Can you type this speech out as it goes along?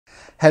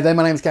Hey there,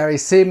 my name is Gary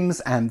Sims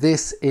and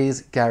this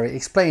is Gary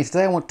Explains.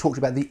 Today I want to talk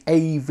about the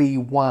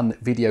AV1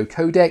 video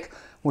codec. I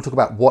want to talk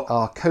about what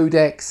are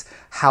codecs,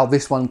 how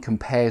this one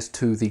compares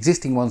to the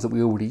existing ones that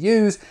we already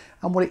use,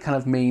 and what it kind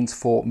of means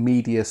for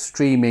media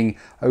streaming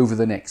over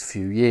the next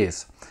few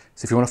years.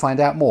 So if you want to find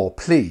out more,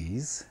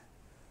 please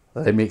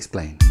let me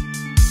explain.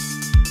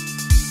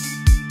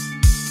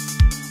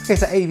 Okay,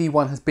 so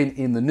AV1 has been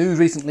in the news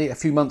recently. A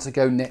few months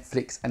ago,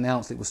 Netflix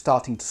announced it was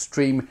starting to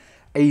stream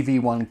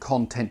AV1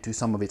 content to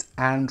some of its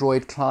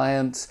Android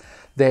clients.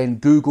 Then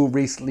Google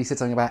recently said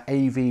something about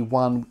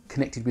AV1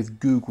 connected with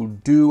Google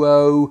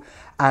Duo.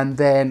 And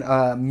then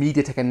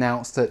MediaTek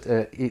announced that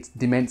its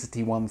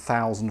Dimensity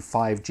 1000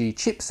 5G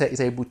chipset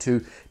is able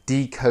to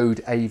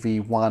decode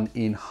AV1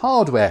 in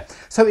hardware.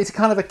 So it's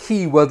kind of a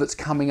keyword that's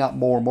coming up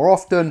more and more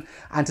often.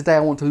 And today I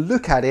want to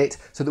look at it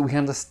so that we can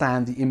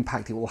understand the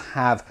impact it will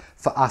have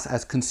for us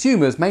as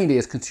consumers, mainly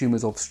as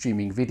consumers of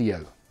streaming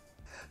video.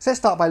 So let's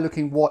start by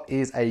looking what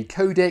is a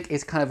codec.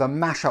 It's kind of a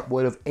mashup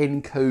word of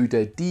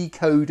encoder,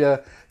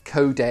 decoder,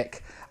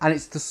 codec, and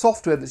it's the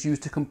software that's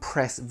used to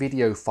compress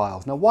video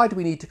files. Now, why do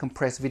we need to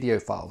compress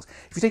video files?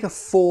 If you take a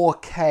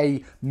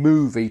 4K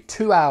movie,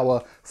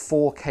 2-hour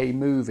 4K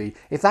movie,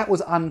 if that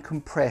was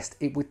uncompressed,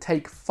 it would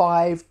take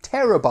 5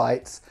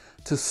 terabytes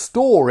to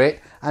store it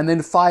and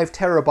then 5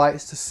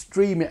 terabytes to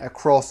stream it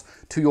across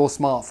to your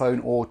smartphone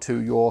or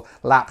to your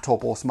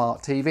laptop or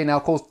smart TV. Now,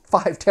 of course,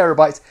 5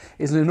 terabytes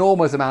is an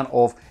enormous amount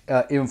of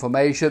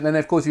information. Then,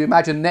 of course, if you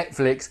imagine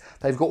Netflix,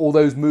 they've got all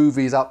those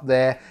movies up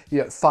there,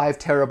 5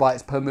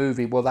 terabytes per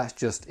movie. Well, it's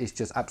just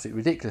absolutely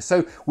ridiculous.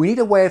 So we need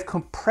a way of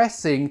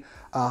compressing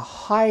a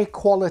high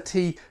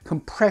quality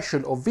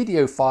compression of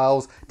video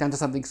files down to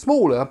something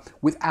smaller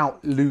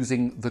without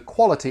losing the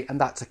quality,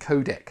 and that's a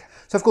codec.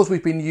 So of course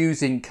we've been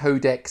using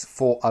codecs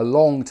for a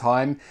long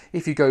time.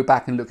 If you go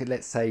back and look at,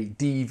 let's say,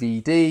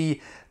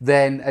 DVD,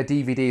 then a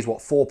DVD is what,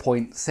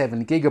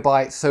 4.7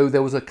 gigabytes. So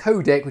there was a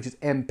codec, which is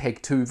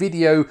MPEG-2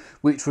 video,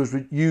 which was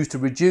used to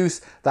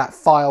reduce that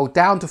file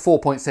down to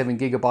 4.7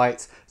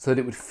 gigabytes so that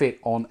it would fit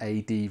on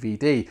a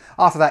DVD.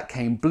 After that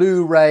came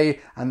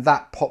Blu-ray, and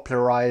that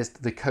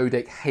popularized the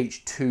codec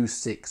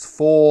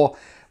H.264.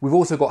 We've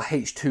also got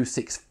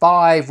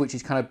H.265, which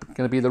is kind of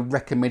going to be the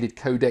recommended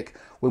codec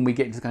when we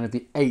get into kind of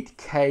the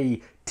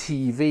 8K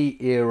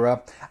TV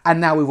era. And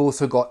now we've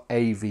also got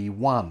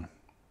AV1.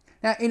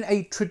 Now, in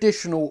a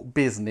traditional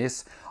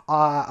business,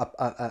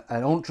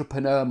 an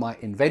entrepreneur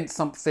might invent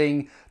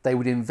something, they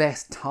would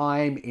invest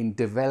time in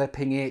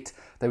developing it,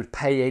 they would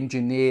pay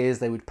engineers,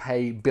 they would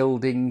pay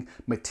building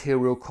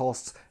material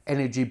costs,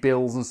 energy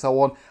bills and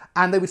so on,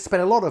 and they would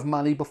spend a lot of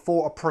money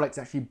before a product is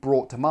actually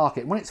brought to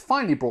market. When it's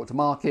finally brought to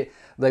market,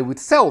 they would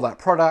sell that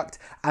product,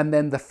 and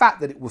then the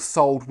fact that it was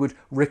sold would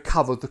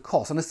recover the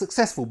cost. And a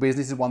successful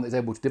business is one that's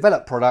able to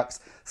develop products,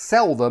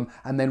 sell them,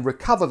 and then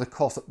recover the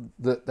cost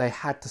that they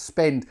had to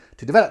spend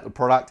to develop the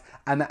product,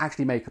 and then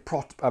actually make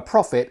a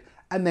profit,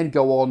 and then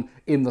go on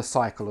in the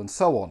cycle and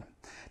so on.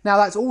 Now,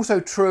 that's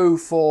also true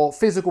for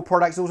physical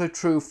products, also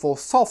true for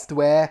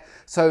software.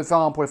 So, for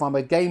example, if I'm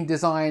a game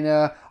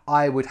designer,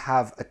 I would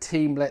have a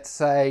team, let's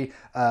say,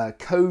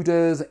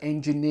 coders,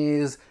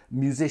 engineers,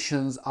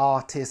 musicians,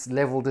 artists,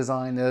 level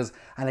designers,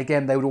 and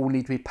again, they would all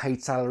need to be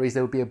paid salaries.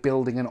 There would be a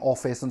building, an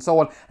office, and so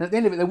on. And at the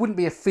end of it, there wouldn't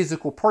be a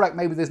physical product.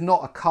 Maybe there's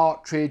not a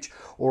cartridge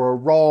or a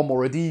ROM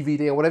or a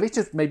DVD or whatever. It's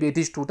just maybe a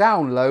digital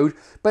download,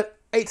 but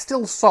it's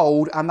still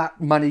sold, and that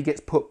money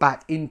gets put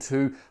back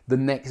into the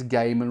next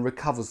game and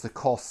recovers the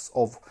costs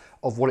of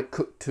what it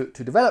could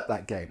to develop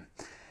that game.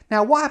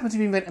 Now, what happens if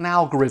you invent an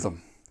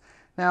algorithm?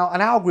 Now, an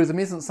algorithm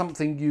isn't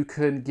something you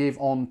can give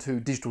on to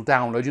digital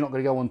download. You're not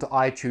going to go onto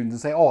iTunes and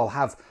say, oh, I'll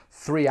have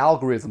 3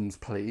 algorithms,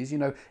 please.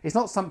 It's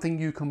not something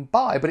you can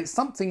buy, but it's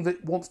something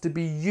that wants to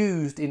be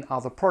used in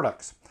other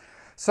products.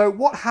 So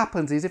what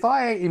happens is, if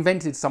I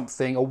invented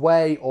something, a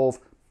way of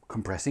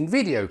compressing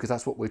video, because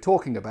that's what we're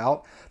talking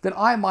about, then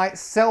I might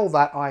sell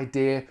that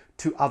idea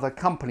to other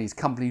companies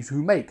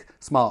who make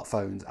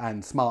smartphones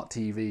and smart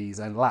TVs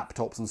and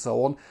laptops and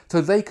so on, so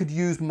they could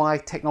use my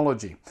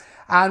technology.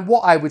 And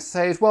what I would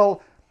say is,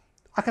 well,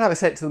 I can either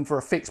sell it to them for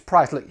a fixed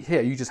price, look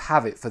here, you just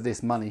have it for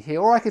this money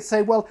here, or I could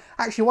say, well,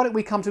 actually, why don't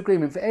we come to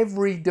agreement for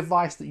every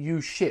device that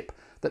you ship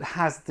that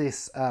has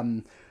this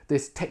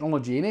this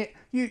technology in it,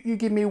 you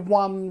give me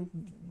 1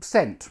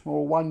 cent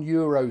or 1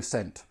 euro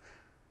cent.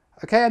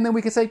 Okay, and then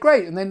we can say,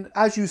 great, and then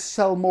as you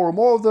sell more and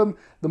more of them,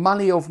 the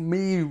money of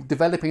me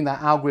developing that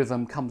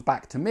algorithm comes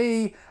back to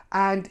me,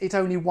 and it's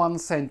only 1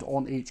 cent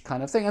on each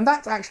kind of thing. And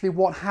that's actually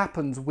what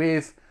happens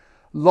with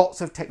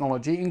lots of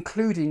technology,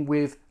 including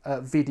with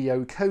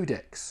video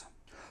codecs.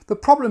 The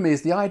problem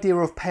is the idea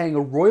of paying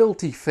a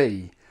royalty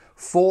fee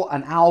for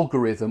an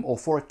algorithm or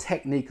for a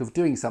technique of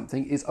doing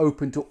something is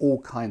open to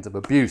all kinds of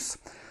abuse.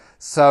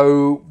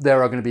 So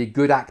there are going to be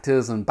good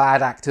actors and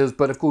bad actors,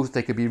 but of course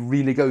there could be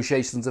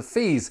renegotiations of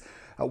fees.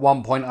 At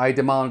one point I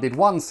demanded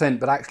 1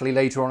 cent, but actually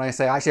later on I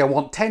say, actually I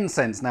want 10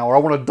 cents now, or I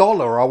want $1,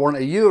 or I want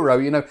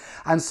 €1, you know.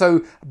 And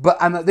so,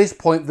 and at this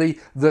point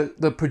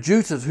the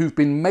producers who've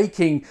been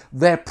making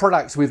their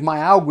products with my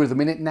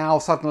algorithm in it now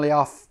suddenly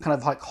are kind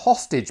of like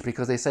hostage,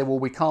 because they say, well,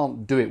 we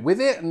can't do it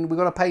with it and we've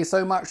got to pay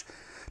so much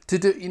to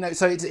do, you know,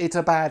 so it's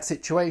a bad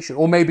situation.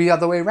 Or maybe the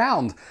other way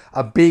around.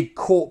 A big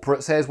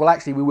corporate says, well,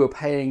 actually we were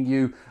paying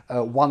you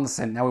 1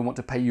 cent, now we want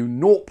to pay you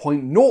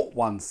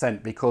 0.01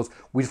 cent because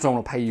we just don't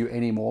want to pay you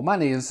any more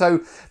money. And so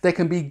there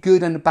can be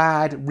good and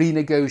bad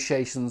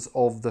renegotiations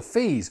of the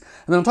fees.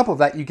 And then on top of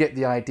that, you get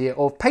the idea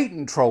of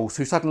patent trolls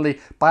who suddenly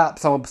buy up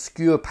some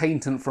obscure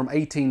patent from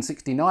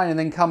 1869 and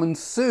then come and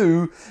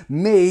sue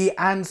me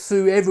and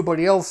sue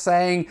everybody else,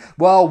 saying,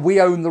 well, we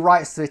own the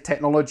rights to this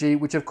technology,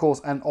 which of course,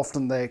 and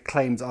often their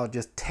claims are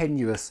just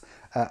tenuous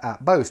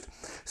at most.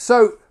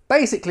 So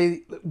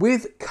basically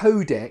with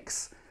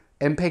codecs,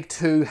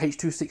 MPEG-2,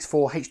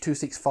 H.264,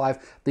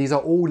 H.265, these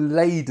are all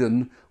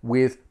laden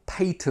with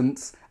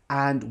patents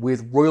and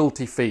with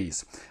royalty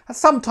fees. And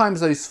sometimes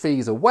those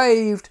fees are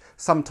waived,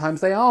 sometimes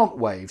they aren't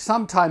waived.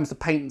 Sometimes the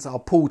patents are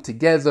pulled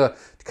together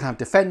to kind of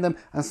defend them,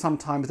 and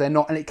sometimes they're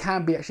not. And it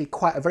can be actually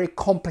quite a very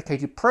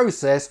complicated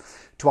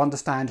process to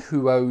understand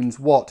who owns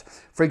what.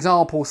 For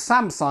example,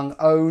 Samsung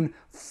own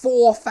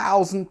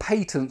 4,000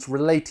 patents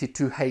related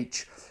to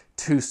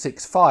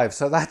H.265.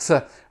 So that's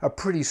a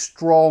pretty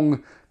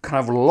strong kind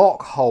of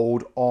lock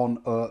hold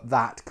on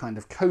that kind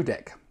of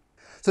codec.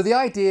 So the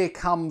idea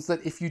comes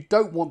that if you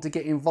don't want to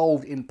get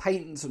involved in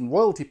patents and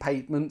royalty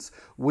payments,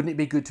 wouldn't it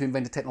be good to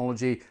invent a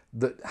technology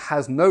that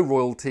has no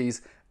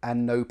royalties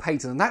and no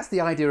patents? And that's the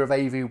idea of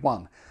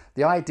AV1.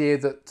 The idea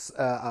that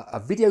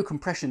a video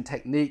compression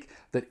technique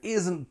that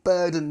isn't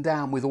burdened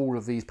down with all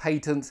of these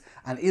patents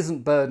and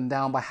isn't burdened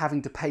down by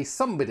having to pay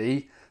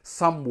somebody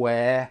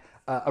somewhere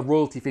a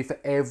royalty fee for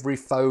every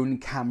phone,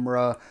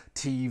 camera,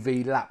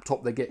 TV,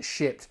 laptop that gets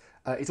shipped.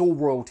 It's all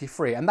royalty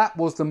free, and that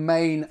was the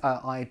main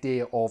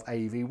idea of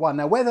AV1.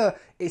 Now, whether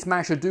it's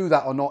managed to do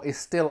that or not is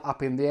still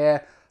up in the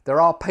air.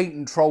 There are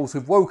patent trolls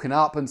who've woken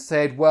up and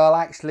said, well,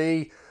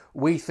 actually,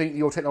 we think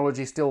your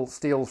technology still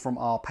steals from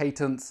our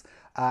patents,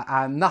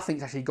 and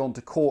nothing's actually gone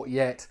to court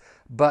yet.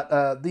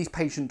 But these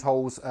patent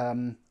trolls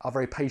are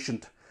very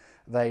patient.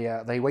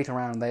 They wait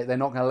around. They're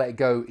not going to let it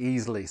go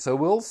easily. So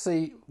we'll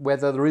see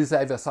whether there is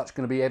ever such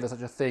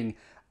a thing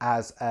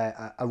as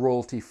a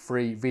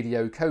royalty-free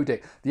video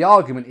codec. The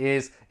argument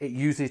is it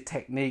uses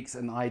techniques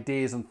and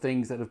ideas and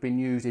things that have been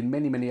used in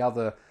many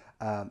other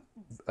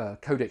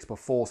codecs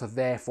before, so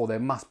therefore there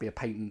must be a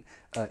patent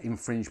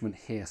infringement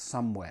here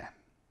somewhere.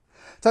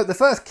 So the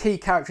first key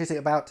characteristic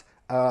about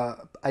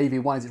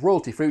AV1 is it's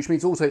royalty free, which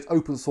means also it's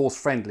open source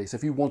friendly. So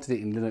if you wanted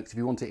it in Linux, if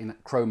you want it in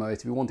Chrome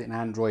OS, if you want it in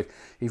Android,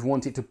 if you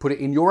wanted to put it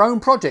in your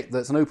own project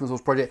that's an open source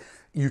project,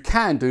 you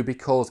can do,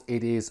 because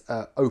it is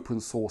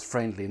open source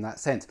friendly in that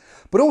sense.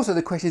 But also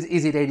the question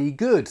is it any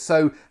good?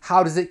 So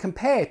how does it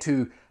compare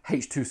to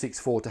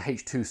H.264 to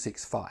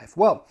H.265?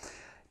 Well,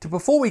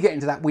 before we get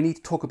into that, we need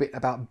to talk a bit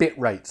about bit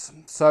rates.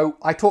 So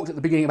I talked at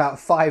the beginning about a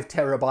 5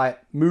 terabyte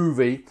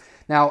movie.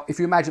 Now, if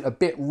you imagine a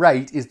bit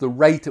rate is the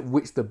rate at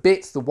which the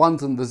bits, the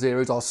ones and the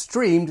zeros, are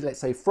streamed, let's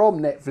say from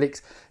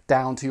Netflix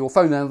down to your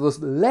phone. Now, there's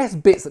less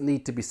bits that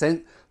need to be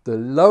sent. The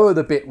lower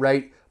the bit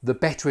rate, the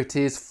better it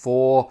is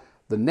for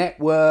the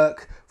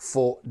network,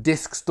 for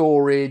disk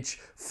storage,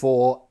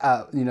 for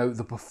you know,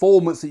 the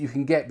performance that you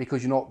can get,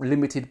 because you're not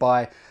limited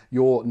by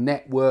your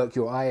network,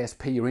 your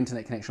ISP, your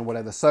internet connection,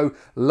 whatever. So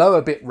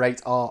lower bit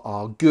rates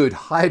are good,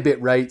 high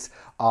bit rates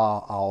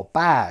are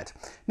bad.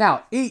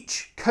 Now,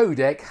 each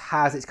codec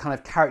has its kind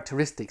of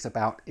characteristics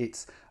about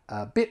its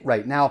bit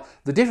rate. Now,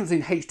 the difference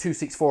between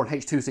H.264 and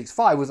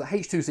H.265 was that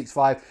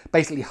H.265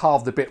 basically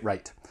halved the bit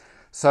rate.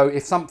 So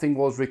if something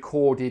was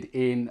recorded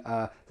in,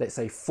 let's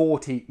say,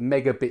 40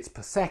 megabits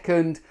per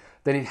second,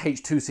 then in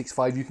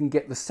H.265 you can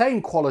get the same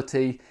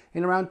quality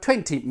in around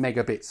 20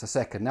 megabits a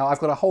second. Now, I've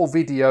got a whole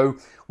video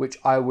which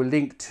I will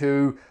link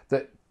to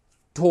that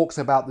talks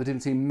about the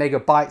difference between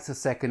megabytes a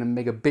second and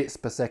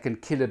megabits per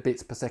second,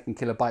 kilobits per second,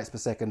 kilobytes per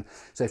second.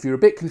 So if you're a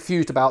bit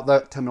confused about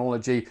that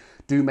terminology,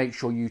 do make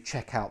sure you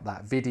check out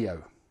that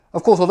video.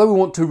 Of course, although we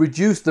want to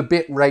reduce the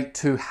bit rate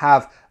to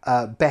have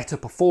better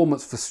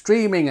performance for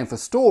streaming and for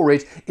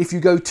storage, if you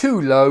go too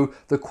low,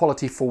 the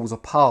quality falls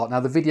apart. Now,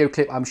 the video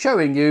clip I'm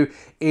showing you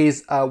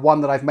is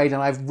one that I've made,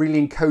 and I've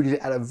really encoded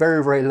it at a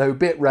very low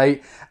bit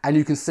rate, and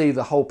you can see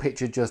the whole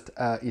picture just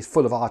is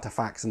full of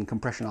artifacts and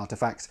compression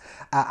artifacts.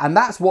 And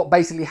that's what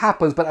basically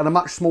happens, but at a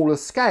much smaller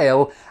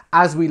scale.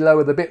 As we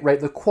lower the bit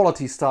rate, the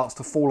quality starts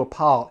to fall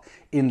apart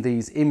in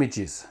these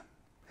images.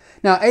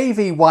 Now,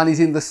 AV1 is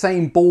in the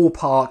same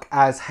ballpark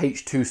as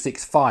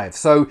H.265,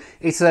 so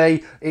it's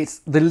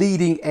the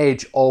leading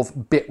edge of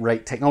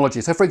bitrate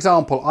technology. So, for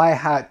example,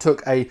 I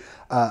took a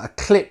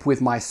clip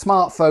with my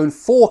smartphone,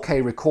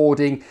 4K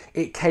recording.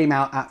 It came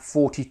out at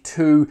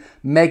 42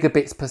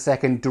 megabits per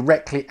second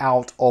directly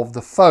out of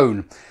the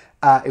phone.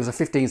 It was a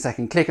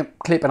 15-second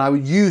clip, and I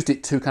used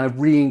it to kind of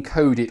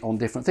re-encode it on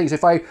different things. So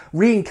if I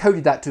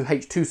re-encoded that to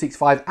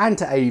H.265 and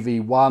to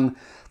AV1,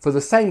 for the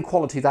same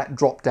quality, that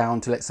dropped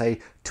down to, let's say,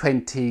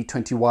 20,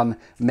 21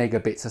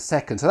 megabits a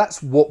second. So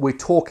that's what we're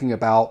talking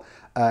about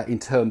in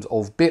terms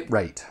of bit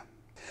rate.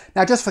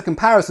 Now, just for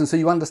comparison, so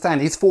you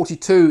understand, is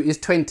 42, is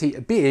 20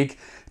 big?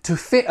 To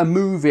fit a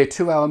movie, a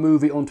 2-hour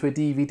movie onto a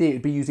DVD,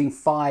 it'd be using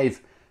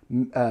 5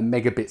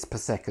 megabits per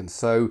second.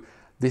 So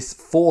this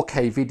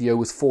 4K video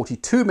was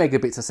 42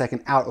 megabits a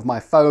second out of my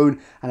phone,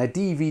 and a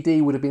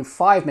DVD would have been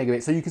 5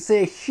 megabits. So you can see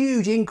a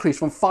huge increase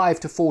from 5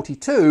 to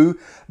 42,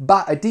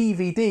 but a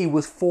DVD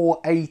was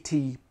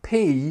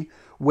 480p,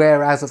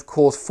 whereas of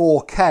course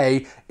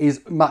 4K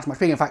is much, much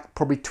bigger. In fact,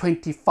 probably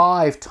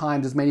 25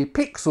 times as many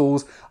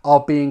pixels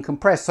are being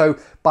compressed. So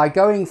by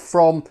going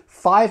from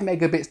 5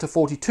 megabits to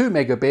 42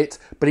 megabits,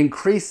 but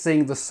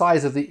increasing the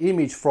size of the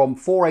image from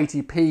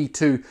 480p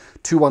to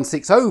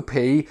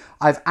 2160p,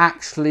 I've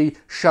actually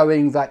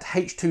showing that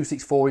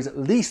H.264 is at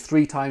least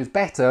 3 times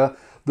better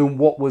than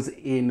what was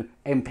in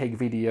MPEG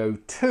video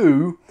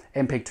 2,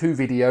 MPEG 2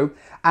 video.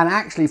 And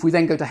actually, if we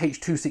then go to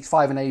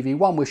H.265 and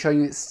AV1, we're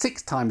showing it's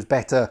 6 times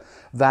better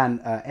than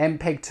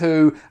MPEG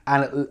 2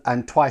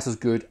 and twice as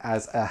good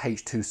as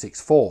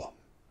H.264.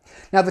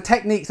 Now, the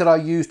techniques that I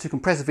use to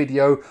compress a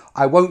video,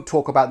 I won't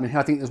talk about them here.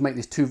 I think this will make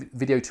this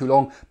video too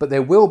long, but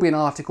there will be an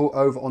article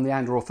over on the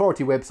Android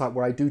Authority website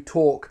where I do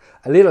talk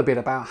a little bit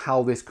about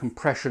how this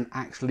compression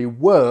actually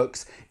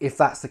works, if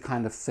that's the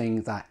kind of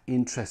thing that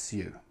interests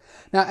you.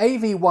 Now,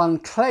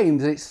 AV1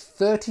 claims that it's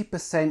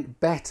 30%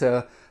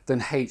 better than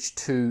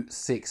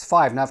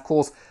H.265. Now, of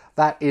course,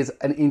 that is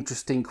an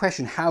interesting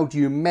question. How do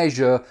you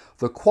measure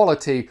the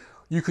quality?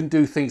 You can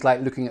do things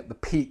like looking at the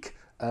peak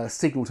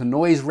signal to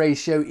noise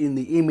ratio in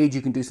the image.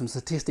 You can do some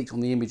statistics on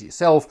the image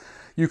itself.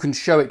 You can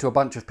show it to a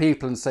bunch of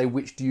people and say,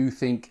 which do you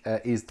think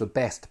is the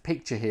best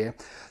picture here?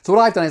 So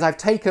what I've done is I've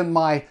taken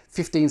my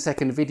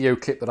 15-second video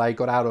clip that I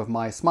got out of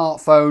my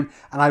smartphone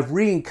and I've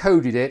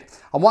re-encoded it.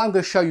 And what I'm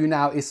going to show you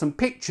now is some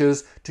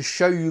pictures to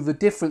show you the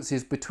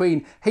differences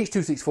between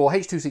H.264,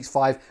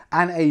 H.265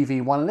 and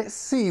AV1. And let's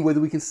see whether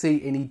we can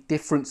see any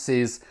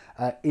differences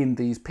in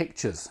these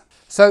pictures.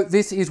 So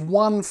this is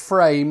one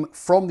frame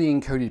from the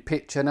encoded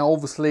picture. Now,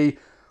 obviously,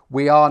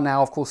 we are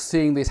now, of course,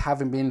 seeing this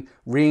having been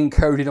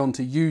re-encoded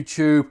onto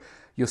YouTube.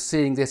 You're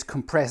seeing this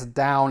compressed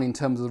down in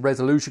terms of the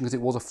resolution because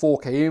it was a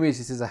 4K image.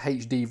 This is a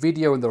HD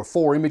video and there are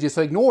 4 images.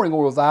 So ignoring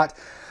all of that,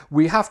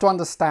 we have to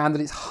understand that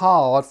it's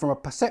hard from a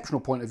perceptual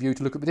point of view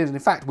to look at the difference. In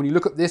fact, when you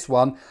look at this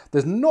one,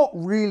 there's not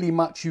really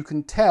much you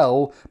can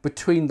tell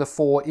between the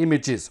 4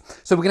 images.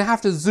 So we're going to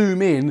have to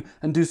zoom in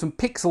and do some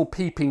pixel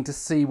peeping to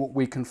see what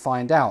we can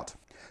find out.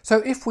 So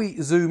if we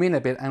zoom in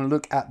a bit and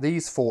look at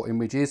these 4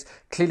 images,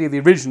 clearly the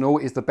original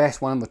is the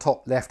best one in the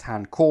top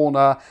left-hand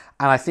corner.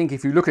 And I think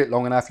if you look at it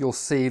long enough, you'll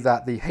see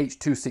that the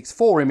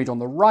H.264 image on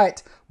the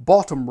right,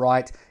 bottom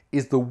right,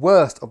 is the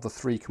worst of the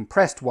 3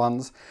 compressed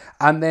ones.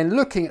 And then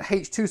looking at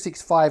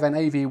H.265 and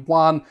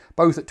AV1,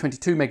 both at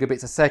 22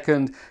 megabits a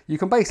second, you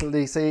can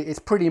basically see it's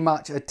pretty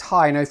much a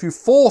tie. Now, if you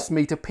force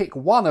me to pick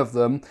one of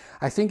them,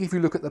 I think if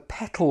you look at the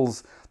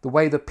petals, the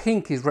way the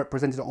pink is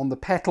represented on the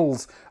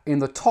petals in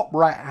the top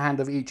right hand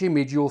of each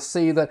image, you'll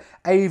see that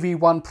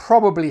AV1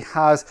 probably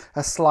has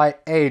a slight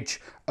edge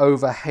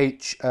over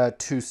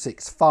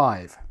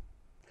H.265.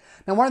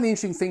 Now, one of the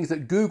interesting things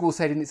that Google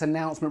said in its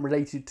announcement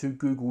related to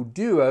Google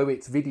Duo,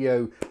 its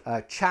video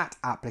chat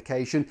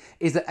application,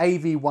 is that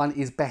AV1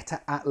 is better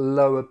at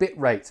lower bit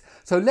rates.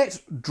 So let's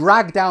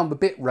drag down the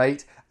bit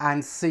rate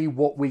and see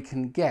what we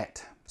can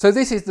get. So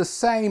this is the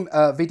same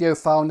video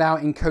file now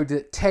encoded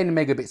at 10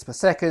 megabits per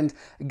second.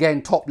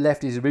 Again, top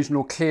left is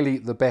original, clearly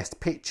the best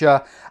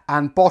picture,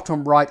 and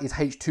bottom right is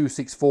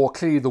H.264,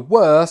 clearly the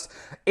worst.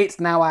 It's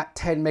now at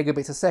 10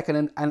 megabits a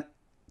second, and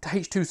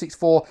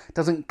H.264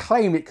 doesn't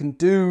claim it can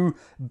do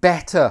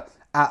better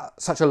at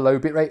such a low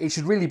bit rate. It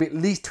should really be at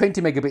least 20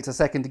 megabits a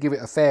second to give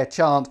it a fair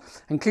chance.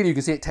 And clearly you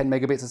can see at 10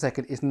 megabits a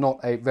second is not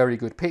a very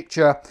good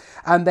picture.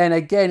 And then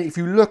again, if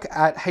you look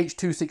at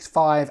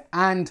H.265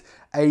 and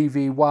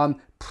AV1,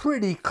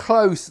 pretty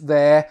close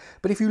there.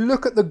 But if you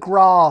look at the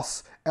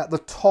grass at the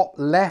top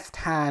left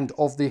hand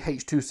of the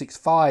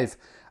H.265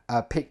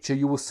 picture,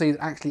 you will see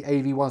that actually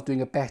AV1 is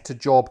doing a better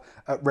job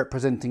at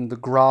representing the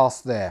grass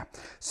there.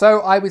 So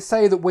I would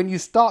say that when you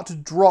start to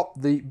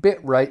drop the bit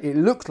rate, it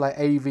looks like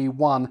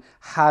AV1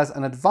 has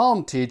an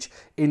advantage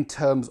in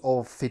terms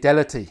of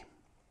fidelity.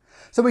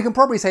 So we can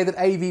probably say that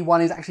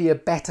AV1 is actually a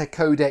better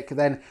codec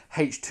than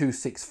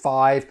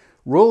H.265,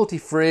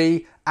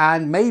 royalty-free,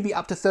 and maybe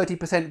up to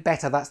 30%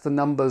 better. That's the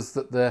numbers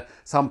that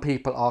some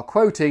people are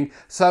quoting.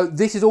 So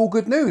this is all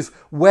good news.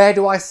 Where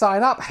do I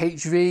sign up?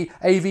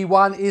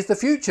 AV1 is the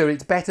future.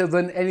 It's better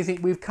than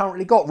anything we've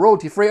currently got.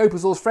 Royalty-free, open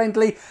source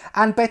friendly,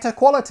 and better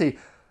quality.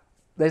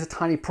 There's a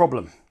tiny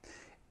problem.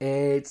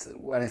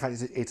 Well, in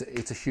fact,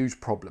 it's a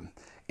huge problem.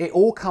 It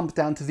all comes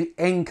down to the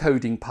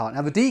encoding part.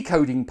 Now, the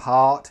decoding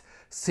part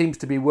seems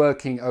to be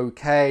working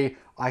okay.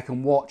 I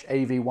can watch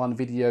AV1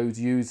 videos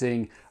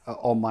using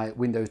on my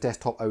Windows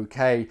desktop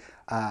okay.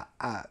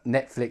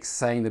 Netflix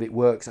saying that it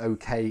works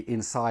okay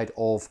inside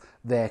of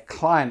their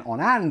client on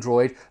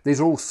Android.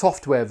 These are all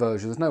software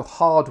versions. There's no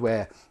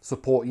hardware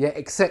support yet,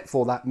 except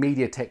for that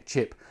MediaTek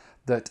chip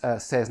that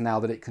says now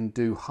that it can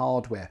do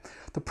hardware.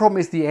 The problem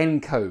is the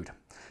encode.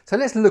 So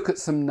let's look at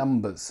some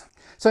numbers.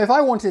 So if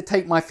I wanted to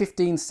take my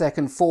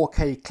 15-second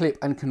 4K clip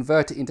and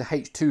convert it into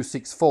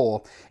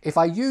H.264, if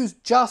I use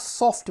just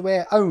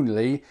software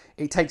only,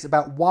 it takes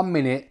about 1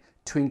 minute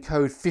to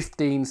encode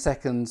 15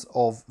 seconds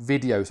of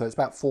video. So it's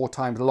about 4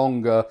 times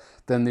longer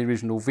than the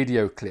original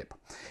video clip.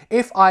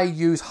 If I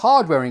use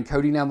hardware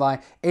encoding, now my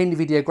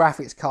NVIDIA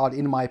graphics card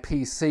in my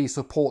PC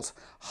supports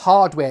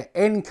hardware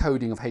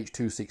encoding of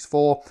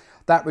H.264,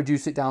 that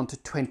reduces it down to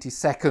 20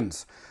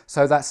 seconds.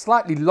 So that's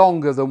slightly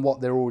longer than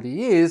what there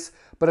already is,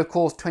 but of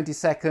course 20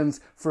 seconds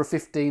for a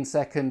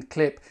 15-second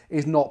clip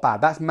is not bad.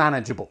 That's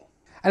manageable.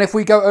 And if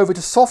we go over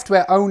to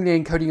software only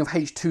encoding of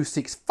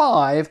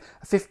H.265,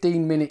 a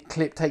 15-minute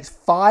clip takes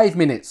 5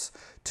 minutes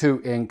to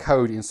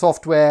encode in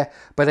software.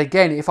 But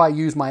again, if I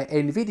use my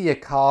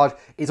NVIDIA card,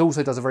 it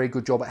also does a very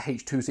good job at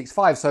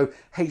H.265. So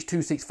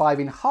H.265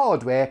 in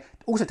hardware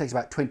also takes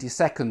about 20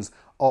 seconds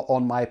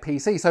on my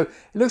PC. So it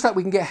looks like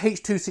we can get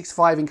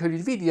H.265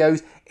 encoded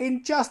videos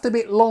in just a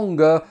bit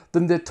longer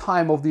than the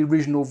time of the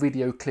original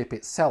video clip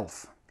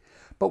itself.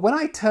 But when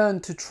I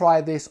turned to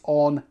try this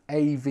on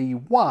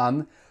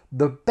AV1,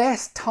 the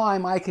best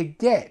time I could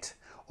get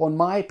on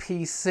my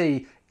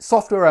PC,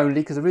 software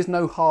only, because there is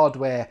no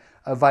hardware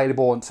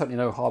available, and certainly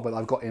no hardware that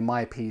I've got in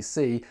my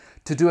PC,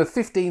 to do a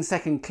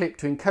 15-second clip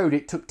to encode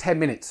it took 10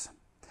 minutes.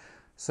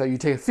 So you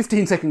take a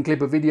 15-second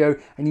clip of video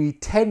and you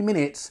need 10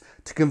 minutes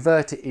to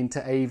convert it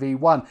into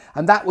AV1.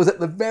 And that was at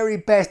the very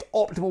best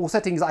optimal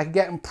settings I could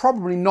get, and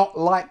probably not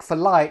like for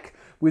like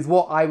with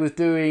what I was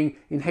doing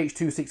in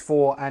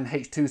H.264 and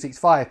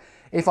H.265.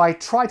 If I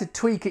try to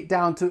tweak it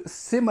down to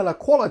similar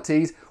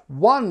qualities,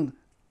 one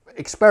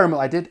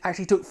experiment I did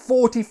actually took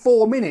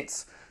 44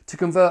 minutes to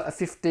convert a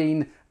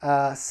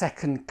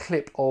 15-second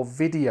clip of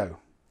video.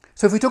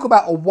 So if we talk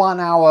about a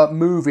 1-hour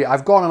movie,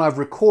 I've gone and I've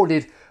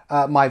recorded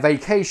my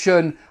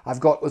vacation.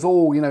 Was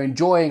all,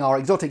 enjoying our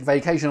exotic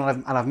vacation,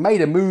 and I've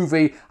made a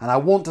movie and I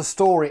want to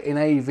store it in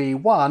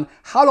AV1.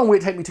 How long will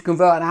it take me to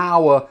convert an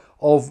hour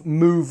of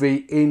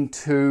movie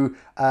into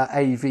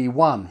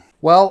AV1?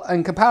 Well,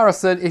 in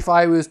comparison, if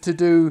I was to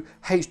do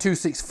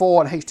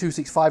H.264 and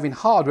H.265 in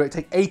hardware, it'd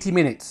take 80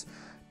 minutes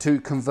to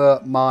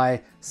convert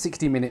my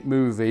 60-minute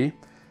movie,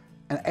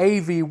 and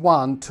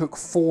AV1 took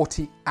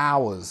 40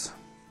 hours.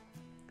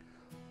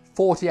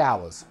 40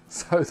 hours.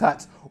 So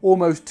that's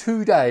almost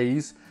 2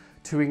 days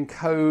to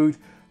encode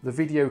the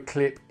video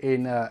clip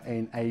in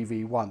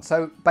AV1.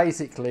 So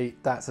basically,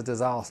 that's a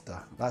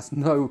disaster. That's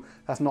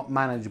not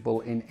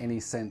manageable in any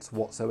sense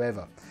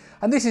whatsoever.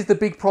 And this is the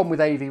big problem with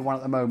AV1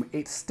 at the moment.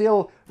 It's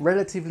still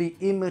relatively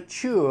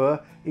immature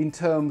in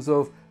terms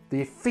of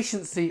the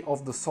efficiency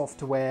of the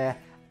software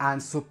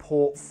and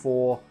support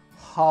for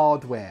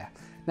hardware.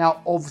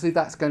 Now, obviously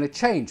that's going to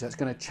change. That's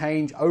going to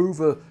change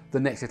over the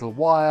next little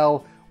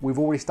while. We've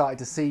already started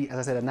to see, as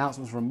I said,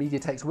 announcements from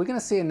MediaTek. So we're going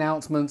to see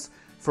announcements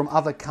from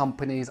other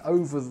companies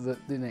over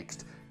the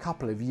next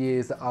couple of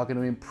years that are going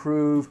to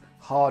improve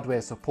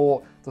hardware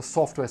support. The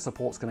software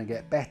support's going to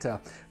get better.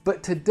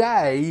 But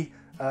today,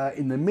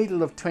 in the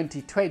middle of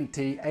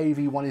 2020,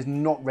 AV1 is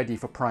not ready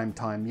for prime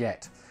time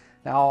yet.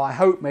 Now, I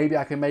hope maybe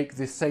I can make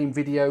this same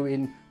video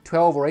in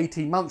 12 or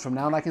 18 months from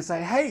now, and I can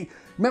say, hey,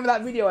 remember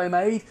that video I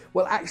made?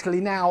 Well, actually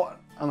now,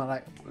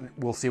 and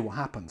we'll see what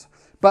happens.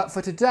 But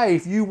for today,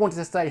 if you wanted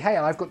to say, hey,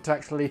 I've got to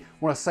actually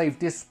want to save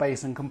disk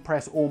space and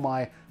compress all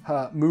my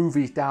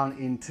movies down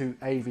into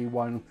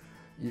AV1,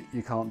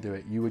 you can't do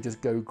it. You would just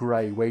go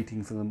grey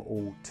waiting for them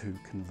all to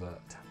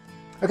convert.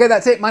 Okay,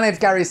 that's it. My name's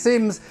Gary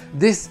Sims.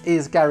 This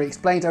is Gary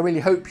Explains. I really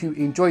hope you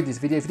enjoyed this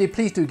video. If you did,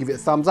 please do give it a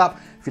thumbs up.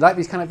 If you like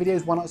these kind of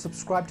videos, why not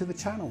subscribe to the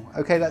channel?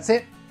 Okay, that's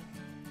it.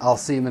 I'll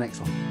see you in the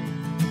next one.